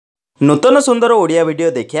नूतन सुंदर ओडिया वीडियो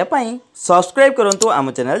देखिया पाई सब्सक्राइब करंतु आम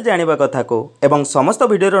चैनल जानिबा कथा को एवं समस्त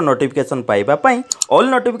वीडियो नोटिफिकेशन पाइबा पाई ऑल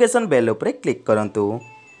नोटिफिकेशन बेल उपरे क्लिक करंतु।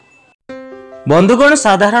 बंधुगण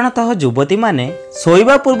साधारणतः युवती माने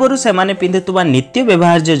सोइबा पूर्व से पिंधुवा नित्य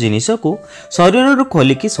व्यवहार्य जिनिस को शरीर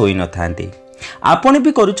खोलिकी सोई न थांती। आपण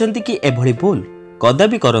भी करुचंती कि एभली भूल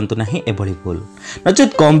कदापि करंतु नाही। एभली भूल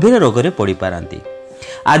नचेत गंभीर रोग पड़ी पारंती।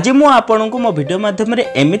 आज मु आपण को मो वीडियो माध्यम रे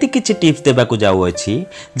एमिति किछि टिप्स देबाकू जाउअछि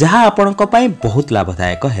जहाँ आपण को पाई बहुत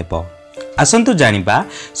लाभदायक हेबो। आसंतु जानिबा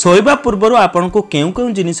सोइबा पूर्व आपण को केउ केउ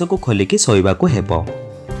जिनिस को खोलिकी सोइबा को हेबो।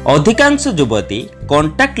 अधिकांश युवती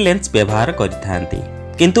कांटेक्ट लेंस व्यवहार करिथांती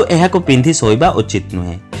किंतु एहा को पिंधि सोइबा उचित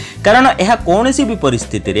नुहे, कारण एहा कोनोसी भी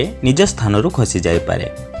परिस्थिति रे निज स्थान रु खसी जाय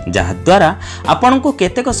पारे, जहा द्वारा आपण को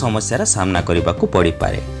केतेक समस्यार सामना करबाकू पड़ी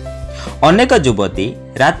पारे। अनेक युवती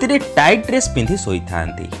राति रे टाइट ड्रेस पिंधि सोई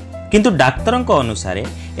थांती किंतु डाक्तरक अनुसार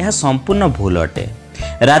यह संपूर्ण भूल अटे।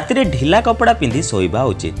 राति रे ढिला कपड़ा पिंधि सोइबा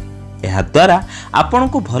उचित। यह द्वारा आपण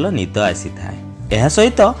को भल निद आसी थाए। यह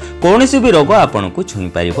सहित कौनसी भी रोग आपण को छुई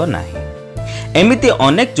पारिबो नाही। एमिति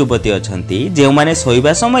अनेक युवती अछंती जे माने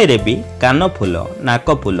सोइबा समय रे भी कान फूल,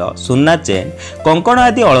 नाक फूल, सुन्ना चेन, कंकण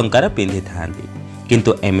आदि अलंकार पिंधि थांती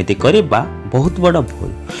किंतु एमिति करिबा बहुत बड़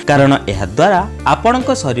भूल, कारण यह द्वारा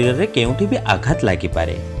आपणक शरीर रे केउठी भी आघात लागि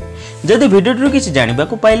पारे। जदि वीडियो किसी जानिबा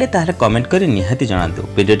को पाइले ताहले कमेंट करी निहाती जणातु।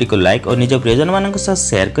 वीडियो को लाइक और निज प्रियजन मानक साथ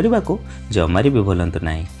शेयर करने को जमारी भी भूलंतु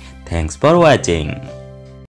नहीं। Thanks for watching.